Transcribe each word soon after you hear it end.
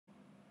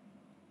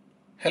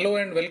Hello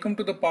and welcome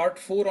to the part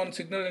 4 on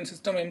Signal and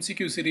System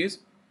MCQ series.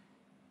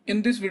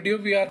 In this video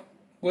we are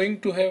going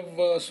to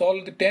have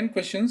solved the 10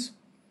 questions,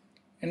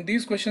 and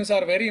these questions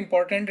are very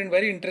important and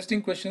very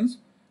interesting questions.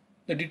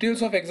 The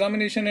details of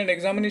examination and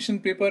examination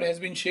paper has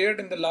been shared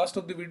in the last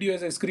of the video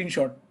as a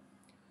screenshot.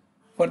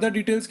 Further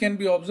details can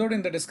be observed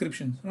in the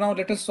description. Now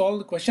let us solve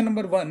the question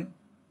number 1. It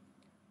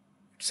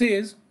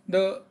says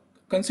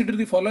consider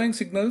the following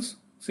signals.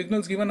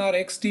 Signals given are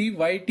xt,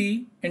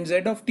 yt and z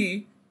of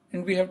t,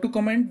 and we have to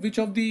comment which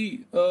of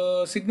the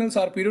signals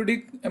are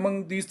periodic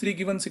among these three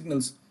given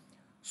signals.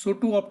 So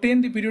to obtain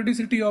the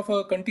periodicity of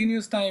a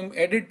continuous time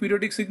added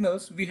periodic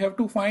signals, we have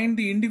to find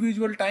the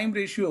individual time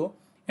ratio,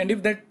 and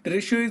if that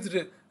ratio is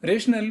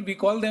rational, we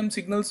call them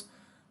signals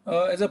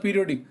as a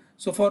periodic.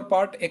 So for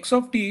part x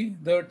of t,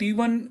 the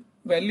t1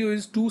 value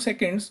is 2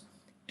 seconds,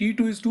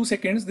 t2 is 2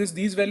 seconds.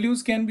 These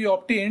values can be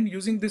obtained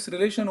using this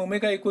relation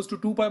omega equals to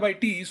 2 pi by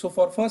t. So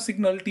for first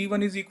signal,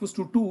 t1 is equals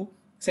to 2,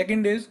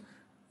 second is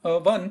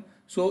 1.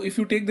 So if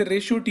you take the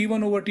ratio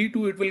t1 over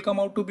t2, it will come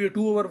out to be a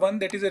 2 over 1,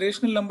 that is a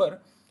rational number.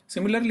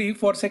 Similarly,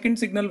 for second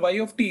signal y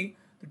of t,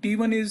 the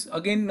t1 is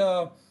again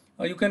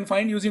you can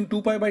find using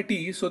 2 pi by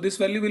t, so this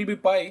value will be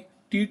pi,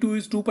 t2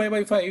 is 2 pi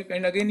by 5,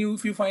 and again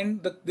if you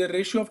find the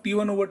ratio of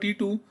t1 over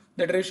t2,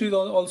 that ratio is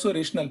also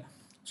rational.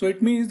 So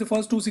it means the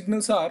first two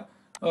signals are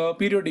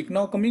periodic.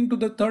 Now coming to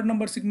the third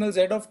number signal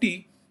z of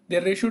t,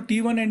 their ratio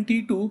t1 and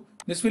t2,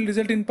 this will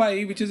result in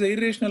pi, which is an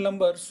irrational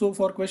number. So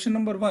for question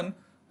number 1,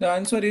 the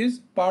answer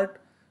is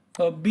part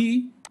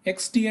B,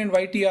 xt and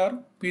yt are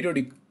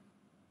periodic.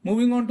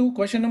 Moving on to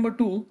question number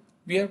 2,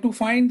 we have to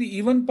find the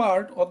even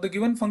part of the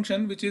given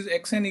function, which is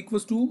xn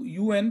equals to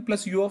un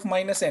plus u of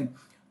minus n.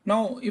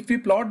 Now if we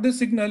plot this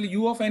signal,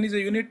 u of n is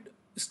a unit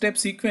step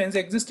sequence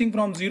existing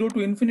from 0 to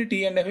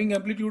infinity and having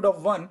amplitude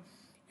of 1,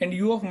 and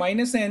u of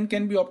minus n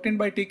can be obtained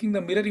by taking the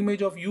mirror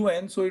image of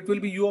un, so it will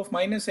be u of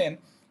minus n,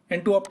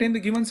 and to obtain the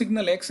given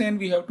signal xn,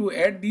 we have to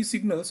add these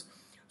signals.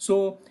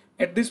 So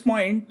at this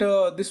point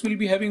this will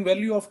be having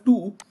value of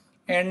 2,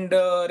 and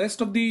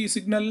rest of the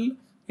signal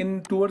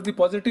in towards the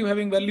positive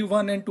having value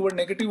 1 and toward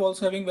negative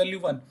also having value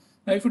 1.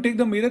 Now if you take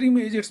the mirror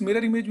image, its mirror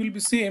image will be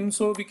same,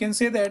 so we can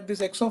say that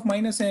this x of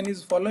minus n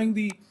is following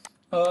the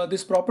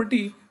this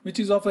property which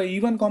is of a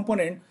even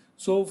component.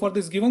 So for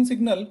this given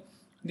signal,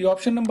 the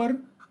option number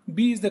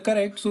B is the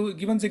correct. So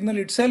given signal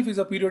itself is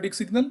a periodic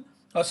signal,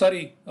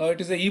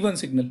 it is a even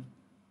signal.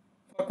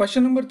 For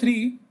question number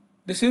 3,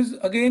 this is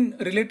again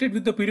related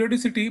with the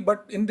periodicity,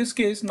 but in this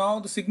case now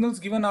the signals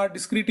given are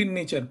discrete in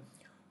nature.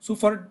 So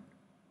for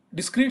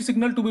discrete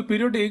signal to be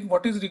periodic,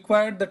 what is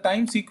required? The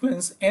time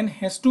sequence n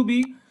has to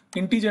be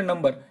integer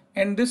number,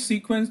 and this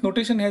sequence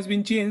notation has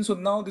been changed. So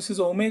now this is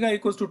omega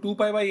equals to 2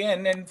 pi by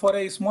n, and for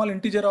a small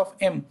integer of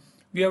m,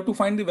 we have to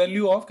find the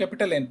value of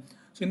capital N.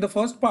 So in the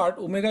first part,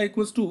 omega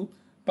equals to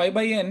pi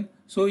by n,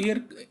 so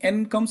here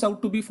n comes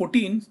out to be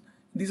 14.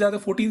 These are the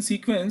 14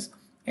 sequence,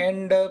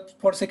 and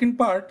for second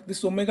part,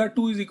 this omega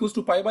 2 is equals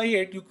to pi by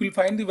 8, you will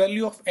find the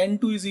value of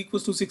n2 is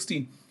equals to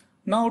 16.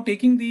 Now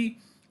taking the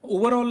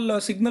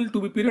overall signal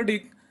to be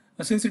periodic,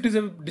 since it is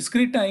a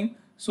discrete time,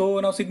 so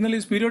now signal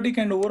is periodic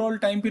and overall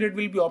time period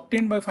will be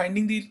obtained by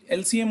finding the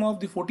LCM of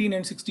the 14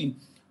 and 16.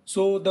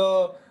 So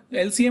the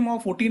LCM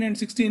of 14 and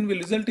 16 will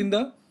result in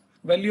the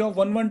value of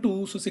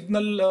 112. So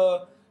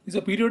signal is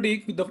a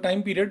periodic with the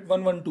time period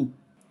 112.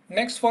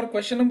 Next, for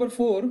question number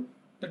 4,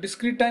 the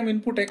discrete time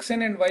input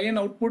xn and yn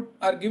output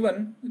are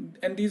given,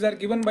 and these are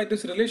given by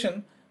this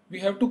relation. We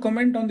have to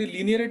comment on the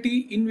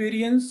linearity,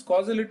 invariance,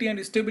 causality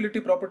and stability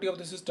property of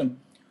the system.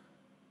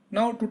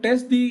 Now to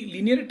test the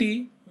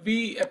linearity,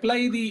 we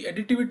apply the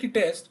additivity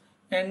test,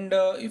 and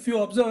if you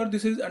observe,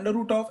 this is under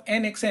root of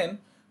nxn.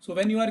 So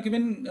when you are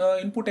given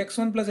input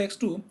x1 plus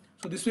x2,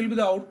 so this will be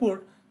the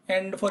output,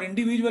 and for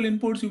individual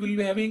inputs you will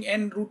be having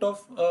n root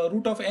of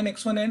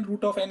nx1n,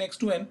 root of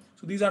nx2n.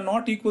 So these are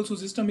not equal, so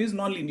system is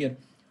non-linear.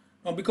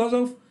 Now because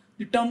of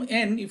the term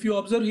n, if you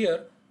observe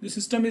here, the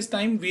system is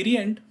time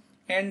variant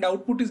and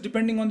output is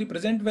depending on the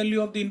present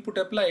value of the input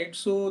applied,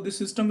 so this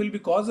system will be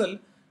causal,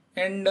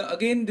 and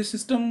again the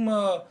system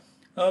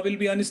will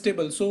be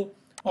unstable. So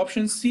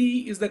option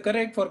C is the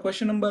correct for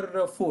question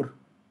number 4.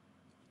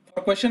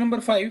 For question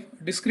number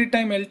 5, discrete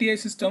time LTI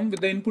system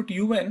with the input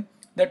un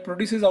that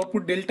produces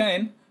output delta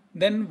n,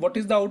 then what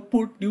is the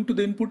output due to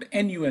the input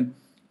nun?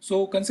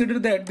 So consider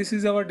that this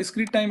is our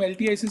discrete time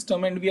LTI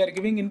system and we are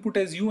giving input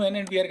as un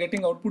and we are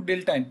getting output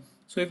delta n.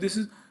 So if this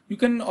is, you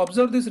can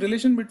observe this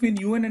relation between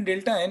un and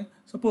delta n.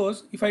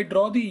 Suppose if I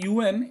draw the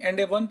un and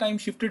a one time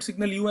shifted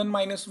signal un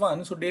minus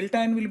 1, so delta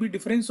n will be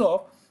difference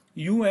of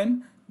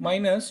un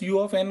minus u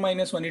of n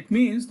minus 1. It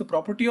means the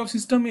property of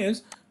system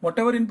is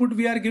whatever input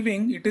we are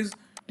giving, it is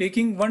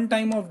taking one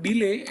time of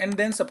delay and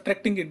then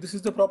subtracting it. This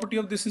is the property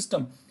of the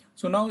system.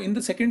 So now in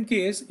the second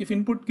case, if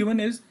input given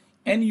is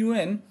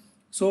nun,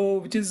 so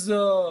which is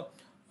a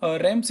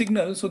ramp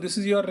signal, so this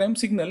is your ramp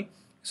signal,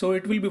 so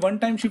it will be one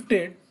time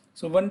shifted.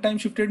 So one time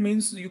shifted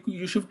means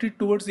you shift it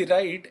towards the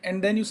right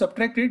and then you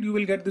subtract it, you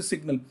will get this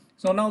signal.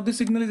 So now this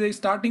signal is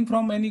starting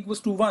from n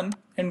equals to 1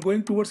 and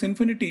going towards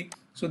infinity.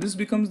 So this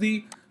becomes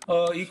the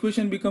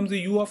equation becomes the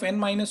u of n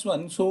minus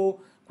 1. So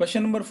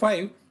question number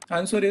 5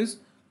 answer is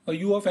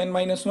u of n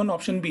minus 1,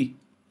 option B.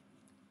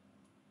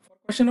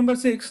 Question number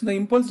 6, the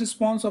impulse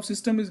response of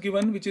system is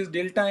given, which is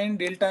delta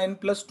n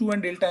plus 2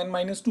 and delta n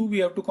minus 2. We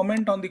have to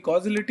comment on the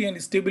causality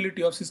and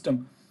stability of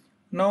system.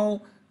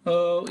 Now,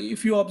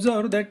 if you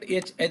observe that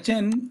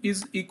Hn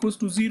is equals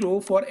to 0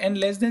 for n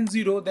less than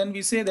 0, then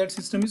we say that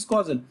system is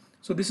causal.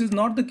 So this is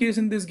not the case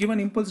in this given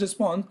impulse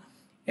response.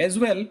 As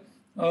well,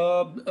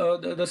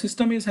 the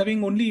system is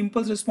having only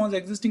impulse response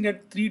existing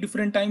at 3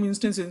 different time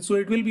instances, so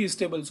it will be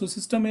stable. So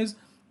system is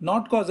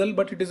not causal,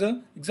 but it is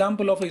an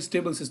example of a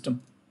stable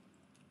system.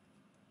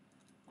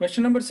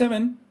 Question number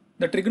 7,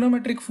 the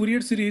trigonometric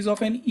Fourier series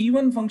of an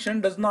even function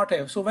does not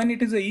have. So when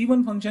it is an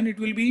even function, it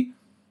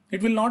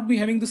will not be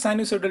having the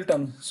sinusoidal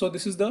terms. So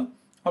this is the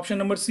option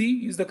number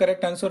C is the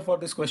correct answer for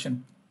this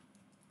question.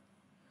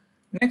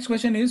 Next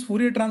question is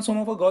Fourier transform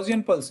of a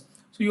Gaussian pulse.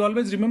 So you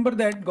always remember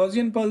that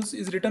Gaussian pulse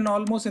is written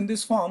almost in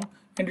this form,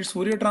 and its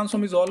Fourier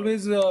transform is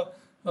always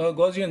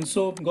Gaussian.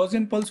 So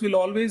Gaussian pulse will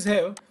always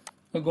have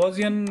a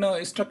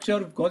Gaussian structure,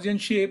 Gaussian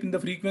shape in the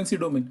frequency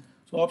domain.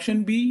 So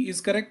option B is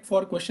correct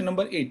for question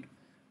number 8.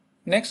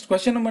 Next,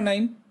 question number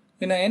 9.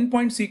 In an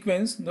n-point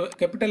sequence, the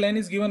capital N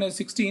is given as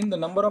 16, the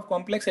number of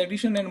complex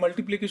addition and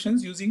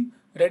multiplications using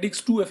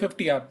radix 2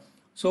 FFTR.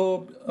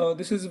 So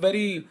this is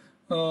very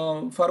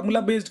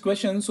formula based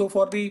question. So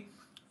for the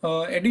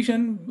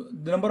addition,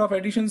 the number of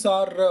additions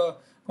are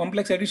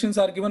complex additions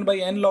are given by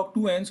n log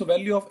 2n. So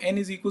value of n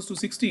is equals to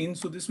 16.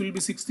 So this will be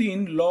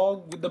 16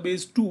 log with the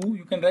base 2.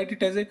 You can write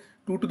it as a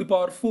 2 to the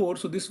power 4.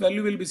 So this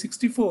value will be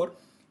 64.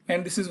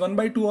 And this is 1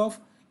 by 2 of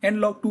n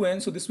log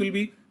 2n, so this will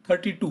be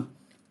 32.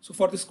 So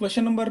for this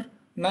question number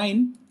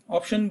 9,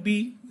 option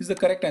B is the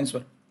correct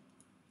answer.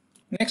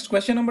 Next,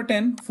 question number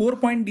 10,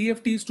 4-point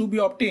DFT is to be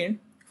obtained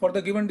for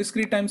the given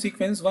discrete time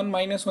sequence 1,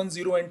 -1,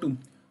 0 and 2.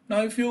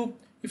 Now if you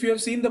have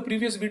seen the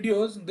previous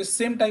videos, this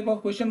same type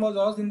of question was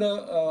asked in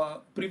the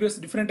previous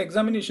different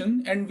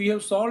examination, and we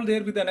have solved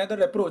there with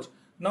another approach.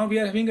 Now we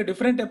are having a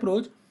different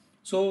approach.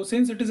 So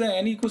since it is a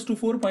n equals to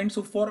 4 points,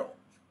 so for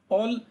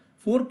all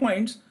 4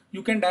 points,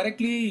 you can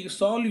directly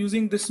solve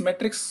using this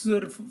matrix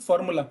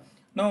formula.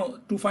 Now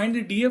to find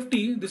the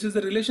DFT, this is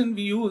the relation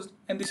we used,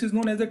 and this is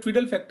known as the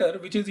twiddle factor,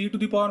 which is e to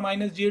the power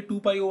minus j 2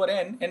 pi over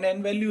n, and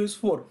n value is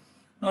 4.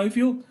 Now if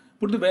you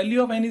put the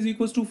value of n is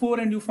equals to 4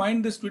 and you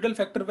find this twiddle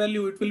factor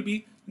value, it will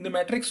be in the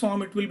matrix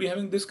form, it will be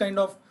having this kind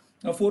of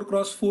 4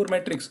 cross 4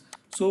 matrix.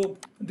 So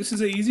this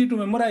is easy to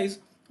memorize.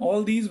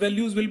 All these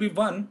values will be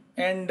 1,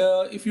 and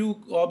if you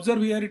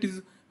observe here, it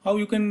is how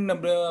you can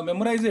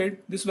memorize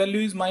it. This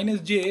value is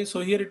minus j, so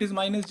here it is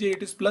minus j,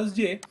 it is plus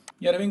j.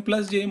 You are having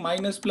plus j,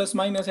 minus, plus,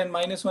 minus, and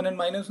 -1 and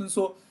 -1.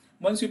 So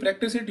once you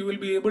practice it, you will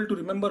be able to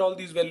remember all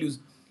these values.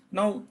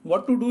 Now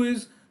what to do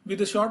is,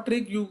 with a short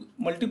trick, you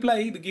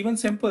multiply the given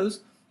samples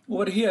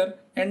over here,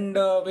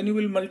 and when you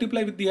will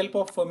multiply with the help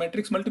of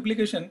matrix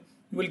multiplication,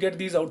 you will get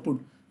these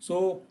output.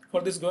 So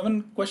for this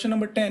given question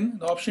number 10,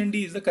 the option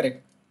D is the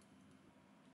correct.